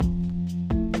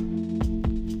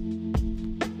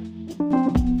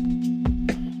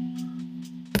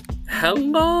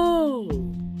Hello,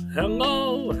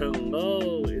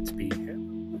 it's B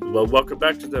Hammer. Well, welcome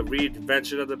back to the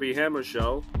reinvention of the B Hammer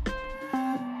Show.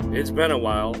 It's been a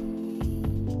while.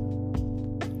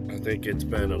 I think it's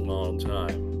been a long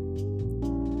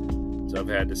time. So I've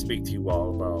had to speak to you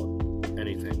all about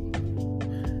anything.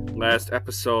 Last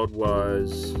episode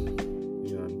was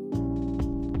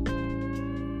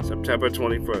September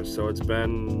 21st, so it's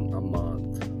been a month.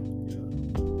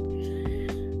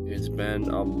 It's been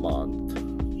a month.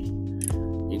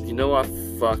 You know, I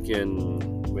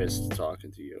fucking missed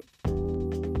talking to you.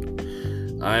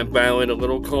 I'm battling a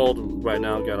little cold right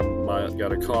now. Got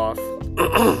a cough.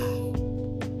 Got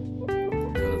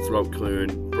a throat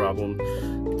clearing problem.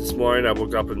 This morning I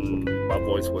woke up and my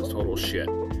voice was total shit.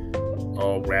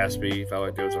 All raspy. Felt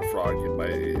like there was a frog in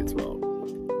my throat.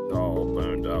 All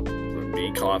burned up from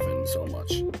me coughing so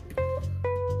much.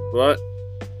 But,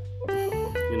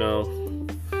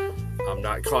 I'm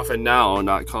not coughing now. I'm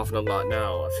not coughing a lot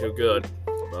now. I feel good.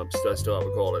 I still have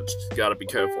a cold. I just gotta be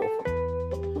careful.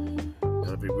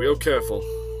 Gotta be real careful.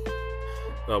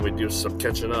 We do some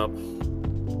catching up.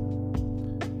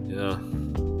 Yeah.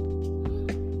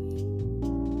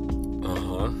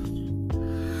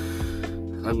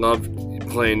 I love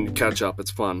playing catch up.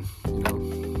 It's fun.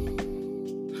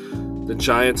 The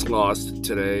Giants lost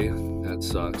today. That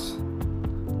sucks.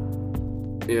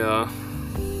 Yeah.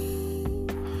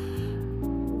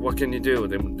 What can you do?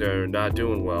 They're not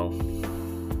doing well.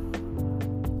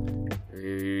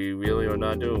 They really are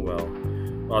not doing well.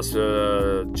 Lost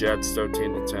the Jets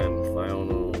 13-10.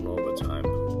 Final overtime.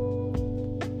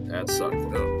 That sucked.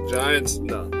 No. Giants,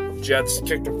 no. Jets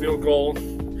kicked a field goal.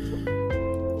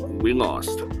 We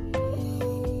lost.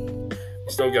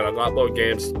 Still got a lot more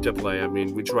games to play. I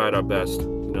mean, we tried our best,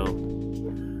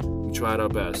 We tried our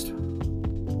best.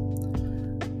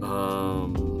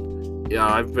 Yeah,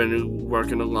 I've been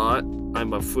working a lot.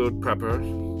 I'm a food prepper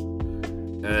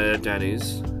at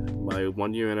Denny's. My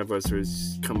 1-year anniversary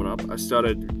is coming up. I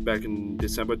started back in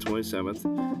December 27th,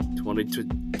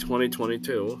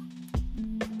 2022.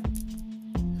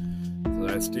 So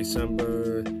that's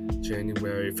December,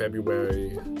 January,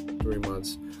 February, 3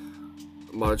 months.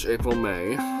 March, April,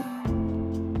 May,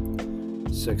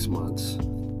 6 months.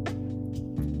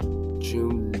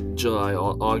 June, July,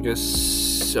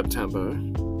 August, September,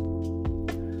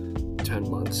 10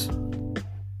 months.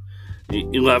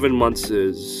 11 months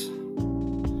is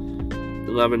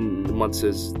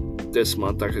this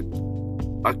month.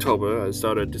 October. I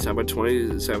started December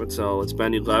 27th, so it's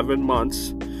been 11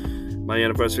 months. My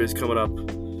anniversary is coming up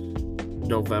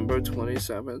November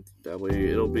 27th. That way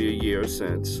it'll be a year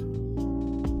since.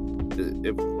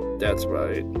 If that's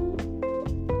right.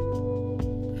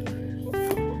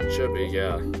 Should be,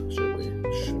 yeah. Should be.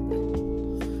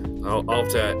 I'll have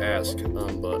to ask,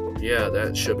 but yeah,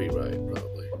 that should be right,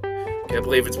 probably. Can't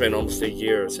believe it's been almost a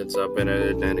year since I've been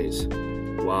at Denny's.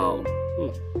 Wow.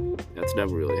 That's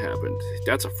never really happened.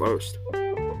 That's a first.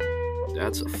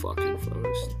 That's a fucking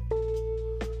first.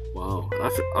 Wow.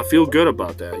 I feel good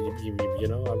about that. I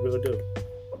really do.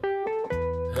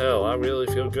 Hell, I really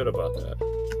feel good about that.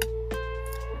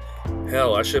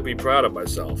 Hell, I should be proud of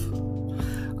myself.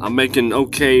 I'm making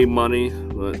okay money,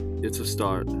 but it's a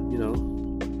start,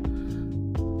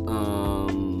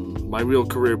 My real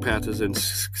career path is in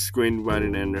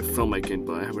screenwriting and filmmaking,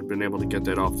 but I haven't been able to get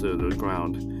that off the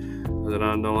ground. I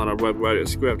don't know how to write a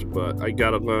script, but I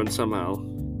gotta learn somehow.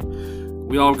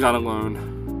 We all gotta learn.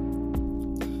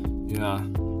 Yeah,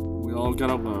 we all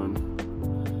gotta learn.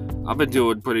 I've been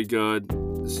doing pretty good.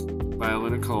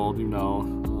 Battling a cold,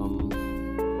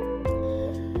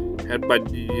 Had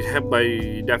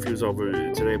my nephews over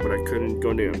today, but I couldn't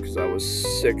go near them because I was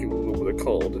sick with a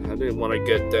cold. I didn't want to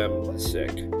get them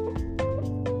sick.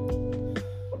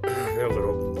 They're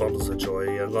little bundles of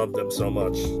joy. I love them so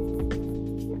much.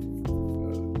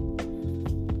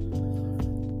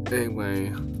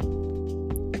 Anyway,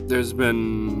 there's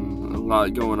been a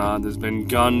lot going on. There's been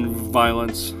gun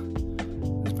violence.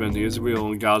 There's been the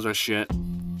Israel and Gaza shit.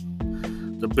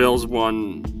 The Bills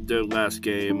won their last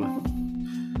game.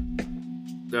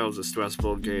 That was a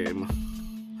stressful game.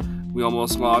 We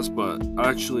almost lost, but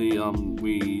actually,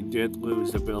 we did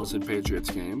lose the Bills and Patriots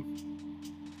game.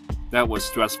 That was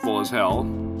stressful as hell.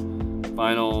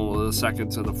 Final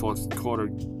seconds of the fourth quarter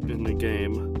in the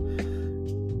game.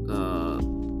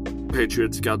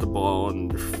 Patriots got the ball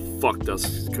and fucked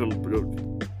us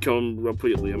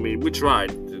completely. I mean, we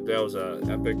tried. That was an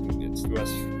epic and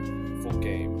stressful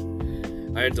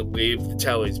game. I had to leave the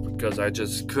Tellys because I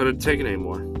just couldn't take it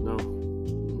anymore. No.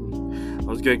 I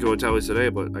was gonna go to Tellys today,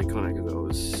 but I couldn't because I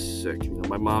was sick.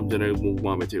 My mom didn't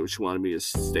want me to. She wanted me to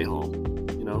stay home.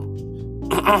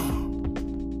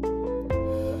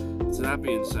 So that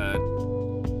being said,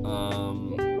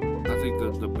 I think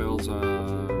that the Bills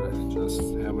are just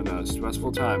having a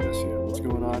stressful time this year. What's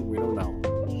going on? We don't know.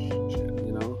 Shit,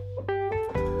 you know?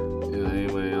 Yeah,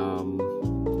 anyway,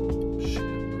 shit,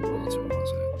 what else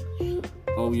was it?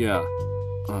 Oh, yeah.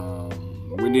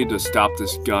 We need to stop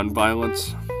this gun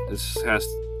violence. This has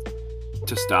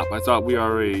to stop. I thought we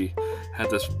already had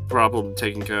this problem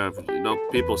taken care of. You know,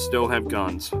 people still have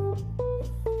guns.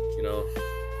 You know,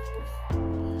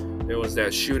 there was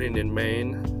that shooting in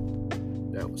Maine.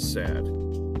 That was sad.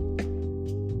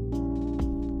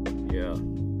 Yeah.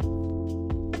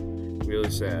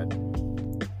 Really sad.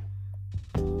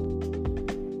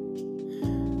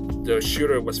 The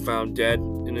shooter was found dead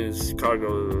in his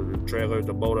cargo trailer.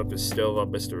 The motive is still a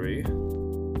mystery.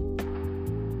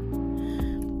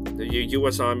 The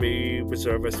U.S. Army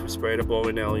reservist sprayed a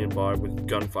bowling alley and bar with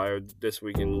gunfire this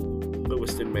week in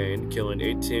Lewiston, Maine, killing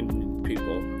 18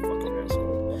 people. Fucking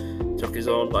asshole. Took his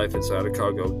own life inside a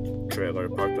cargo trailer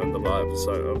parked on the lot of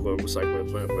a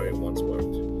recycling plant where he once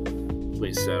worked.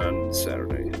 Police said on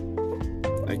Saturday.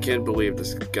 I can't believe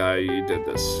this guy did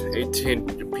this.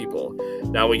 18 people.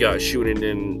 Now we got a shooting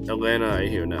in Atlanta, I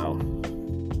hear now.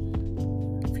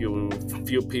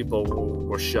 Few people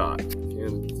were shot.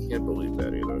 Can't believe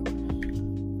that either.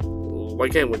 Why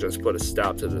can't we just put a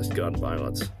stop to this gun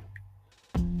violence?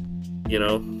 You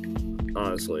know?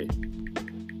 Honestly.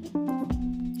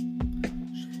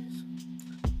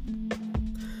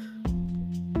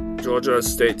 Georgia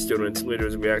State students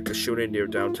leaders react to shooting near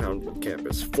downtown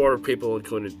campus. 4 people,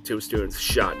 including 2 students,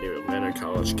 shot near Atlanta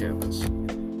College campus.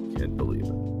 Can't believe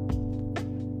it.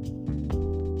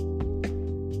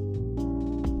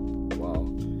 Wow.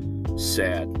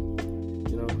 Sad.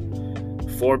 You know?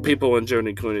 4 people injured,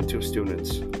 including 2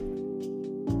 students.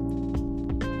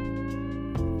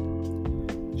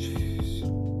 Jeez.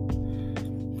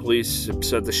 Police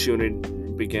said the shooting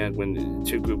began when the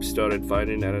 2 groups started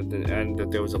fighting and that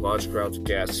there was a large crowd of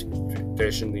gas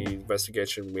station. The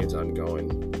investigation remains ongoing.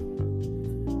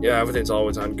 Yeah, everything's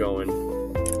always ongoing.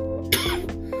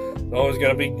 Always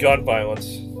gonna be gun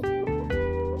violence.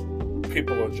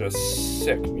 People are just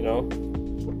sick, you know?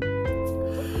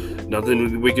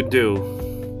 Nothing we could do.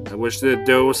 I wish that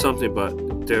there was something, but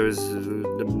there is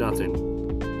nothing.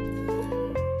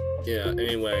 Yeah,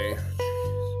 anyway.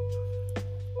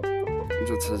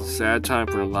 It's a sad time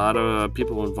for a lot of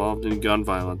people involved in gun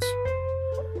violence.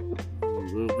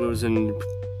 Losing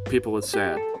people is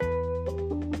sad.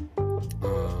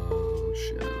 Oh,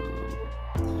 shit.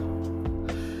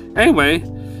 Anyway,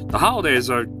 the holidays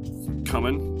are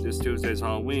coming. This Tuesday's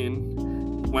Halloween.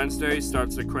 Wednesday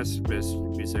starts the Christmas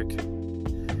music.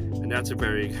 And that's a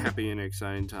very happy and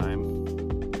exciting time.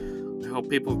 I hope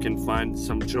people can find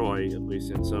some joy, at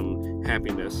least, and some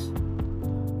happiness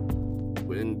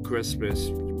in Christmas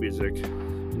music.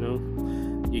 You know,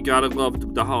 you gotta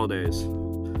love the holidays.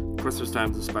 Christmas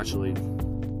time's especially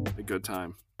a good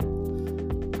time.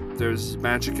 There's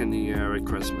magic in the air at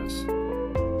Christmas.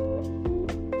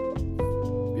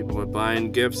 People are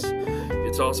buying gifts.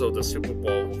 It's also the Super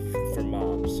Bowl for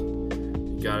moms.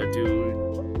 You gotta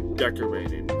do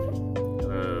decorating,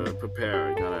 gotta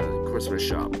prepare, gotta Christmas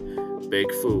shop,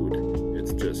 bake food.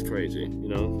 It's just crazy, you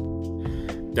know.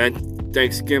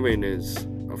 Thanksgiving is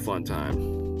a fun time.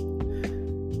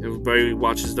 Everybody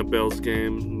watches the Bills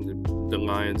game, the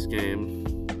Lions game.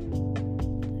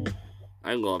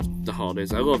 I love the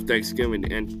holidays. I love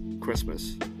Thanksgiving and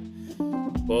Christmas.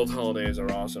 Both holidays are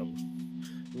awesome.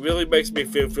 It really makes me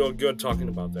feel good talking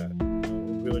about that.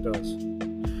 It really does.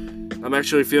 I'm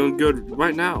actually feeling good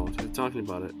right now talking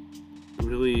about it.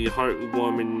 Really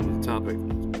heartwarming topic,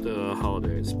 the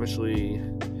holidays, especially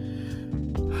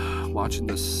watching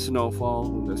the snowfall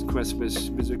and this Christmas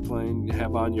music playing you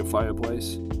have on your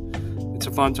fireplace. It's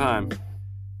a fun time.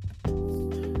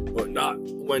 But not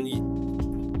when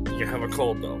you have a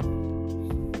cold, though.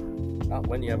 Not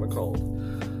when you have a cold.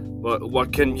 But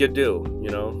what can you do, you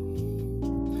know?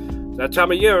 That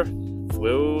time of year,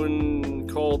 flu and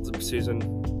cold season.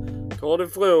 Cold and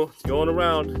flu, it's going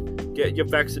around. Get your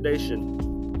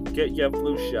vaccination. Get your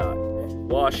flu shot.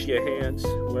 Wash your hands.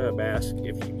 Wear a mask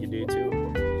if you need to.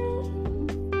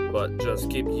 But just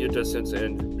keep your distance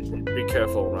and be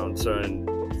careful around certain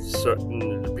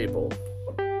people.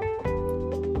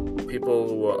 People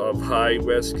who are of high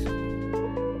risk.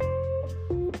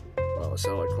 Wow, I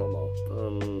sound like Homo.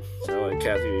 Sound like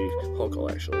Kathy Hochul,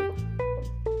 actually.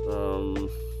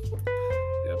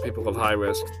 Yeah, people of high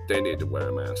risk, they need to wear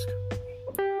a mask.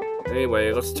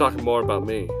 Anyway, let's talk more about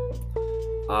me.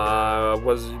 I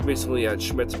was recently at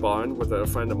Schmidt's Barn with a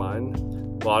friend of mine.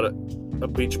 Bought a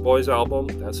Beach Boys album.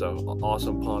 That's an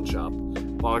awesome pawn shop.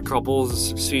 Bought a couple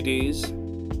CDs.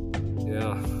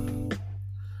 Yeah.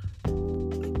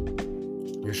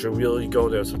 You should really go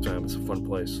there sometime. It's a fun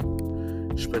place.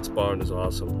 Schmidt's Barn is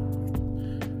awesome.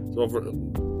 It's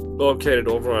located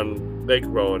over on Lake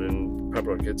Road in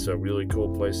Pembroke. It's a really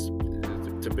cool place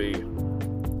to be.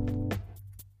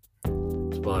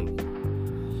 It's fun.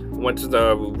 Went to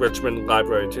the Richmond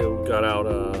Library too. Got out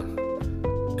a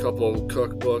couple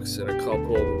cookbooks and a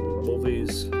couple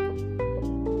movies.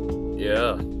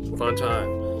 Yeah, fun time.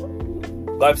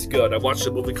 Life's good. I watched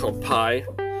a movie called Pi.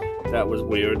 That was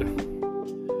weird.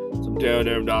 Some Darren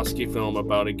Aronofsky film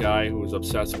about a guy who was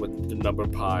obsessed with the number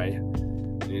pi.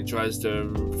 And he tries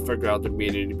to figure out the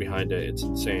meaning behind it. It's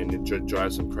insane. It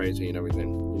drives him crazy and everything,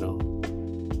 you know.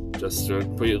 Just a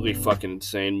completely fucking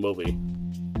insane movie.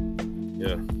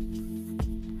 Yeah.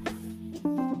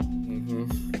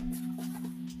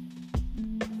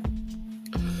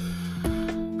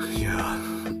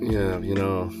 Yeah, you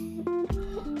know.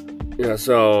 Yeah,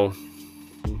 so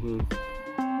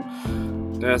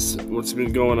that's what's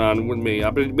been going on with me.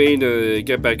 I've been meaning to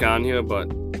get back on here,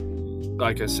 but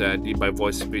like I said, need my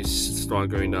voice to be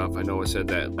stronger enough. I know I said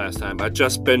that last time. I've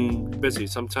just been busy.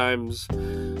 Sometimes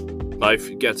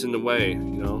life gets in the way, you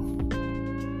know.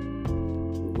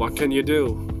 What can you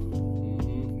do?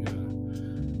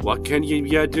 What can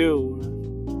you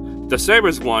do? The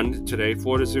Sabres won today,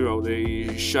 4-0.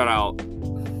 They shut out.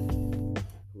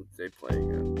 Who did they play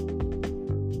again?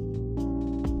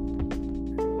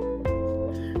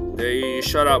 They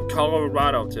shut out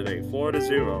Colorado today,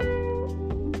 4-0.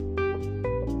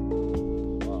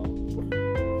 Wow.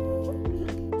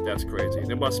 That's crazy.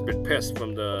 They must have been pissed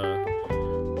from the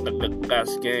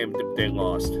last game that they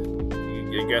lost.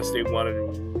 I guess they wanted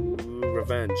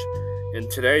revenge. And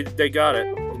today they got it,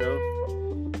 you know?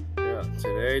 Yeah,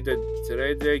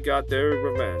 today they got their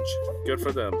revenge. Good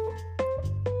for them.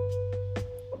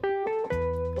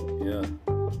 Yeah.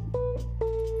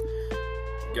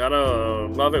 Gotta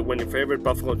love it when your favorite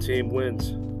Buffalo team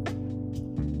wins.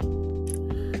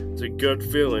 It's a good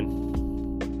feeling.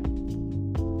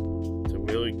 It's a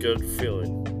really good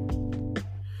feeling.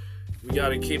 We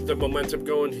gotta keep the momentum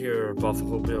going here,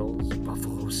 Buffalo Bills,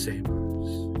 Buffalo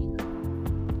Sabres.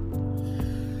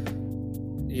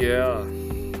 Yeah.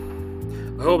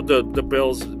 I hope the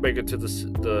Bills make it to the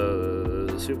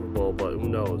Super Bowl, but who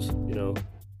knows, you know?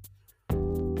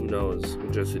 Who knows? We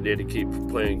just need to keep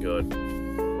playing good.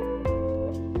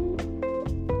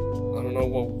 I don't know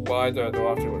why they're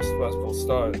off to a stressful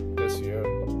start this year.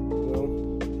 You know?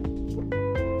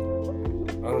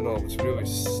 I don't know. It's really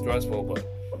stressful, but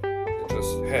it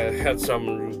just had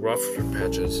some rough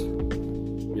patches.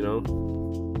 You know?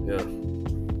 Yeah.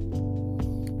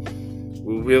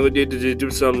 We really need to do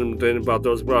something about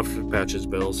those rough patches,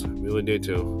 Bills. We really need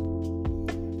to.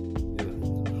 Yeah.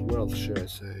 What else should I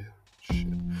say? Shit.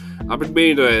 I've been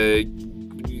meaning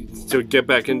to get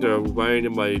back into writing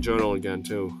in my journal again,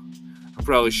 too. I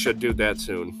probably should do that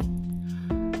soon.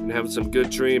 I'm having some good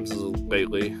dreams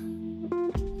lately.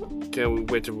 Can't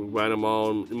wait to write them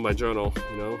all in my journal,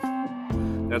 you know?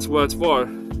 That's what it's for.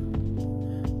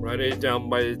 Writing down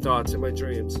my thoughts and my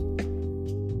dreams.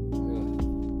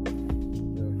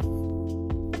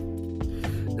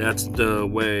 That's the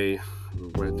way,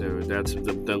 right there. That's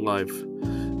the life.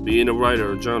 Being a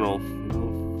writer, a journal, you know?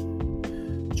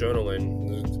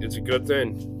 Journaling, it's a good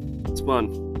thing. It's fun.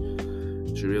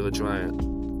 You should really try it.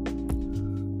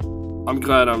 I'm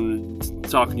glad I'm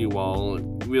talking to you all.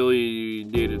 Really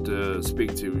needed to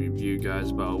speak to you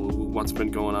guys about what's been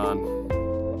going on.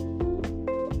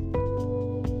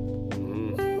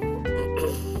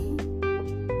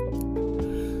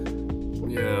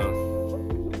 Yeah.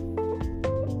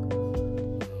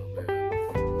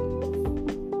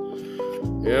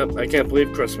 Yep, I can't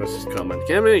believe Christmas is coming.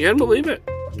 Can't believe it.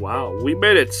 Wow, we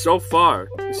made it so far.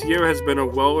 This year has been a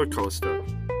roller coaster.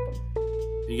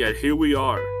 And yet here we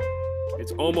are.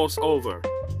 It's almost over.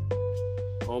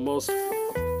 Almost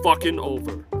fucking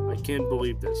over. I can't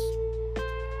believe this.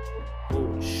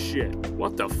 Holy shit.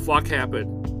 What the fuck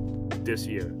happened this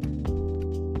year?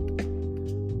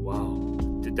 Wow.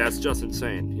 That's just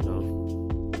insane, you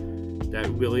know? That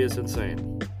really is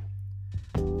insane.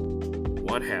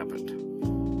 What happened?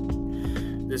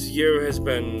 This year has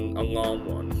been a long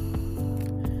one.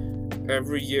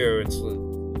 Every year it's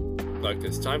like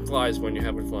this. Time flies when you're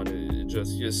having fun.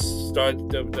 You start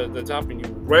the top and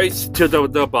you race to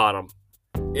the bottom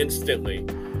instantly.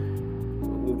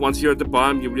 Once you're at the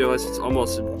bottom, you realize it's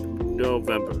almost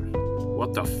November.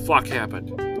 What the fuck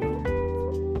happened?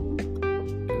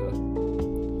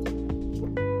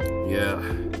 Yeah.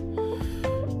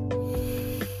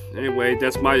 Anyway,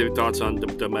 that's my thoughts on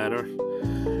the matter.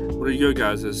 What are your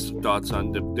guys' thoughts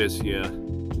on this year?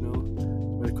 You know,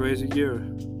 it's been a crazy year.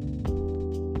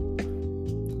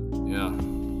 Yeah.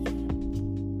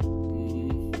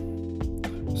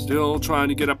 Still trying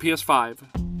to get a PS5.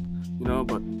 You know,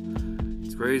 but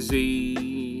it's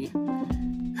crazy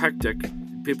hectic.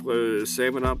 People are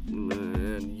saving up,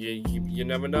 and you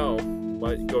never know.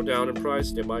 Might go down in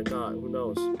price, they might not. Who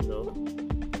knows? You know?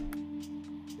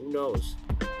 Who knows?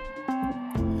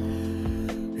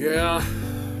 Yeah,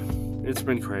 it's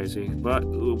been crazy, but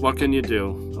what can you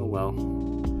do? Oh well.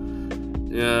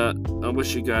 Yeah, I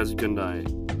wish you guys a good night.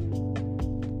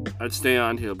 I'd stay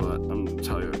on here, but I'm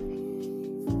tired.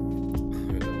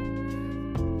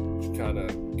 Kind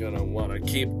of gonna want to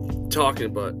keep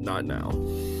talking, but not now.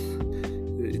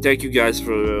 Thank you guys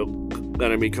for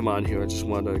letting me come on here. I just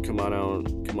wanted to come on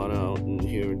out and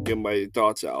here and get my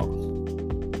thoughts out.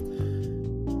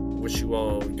 Wish you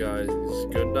all guys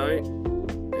good night.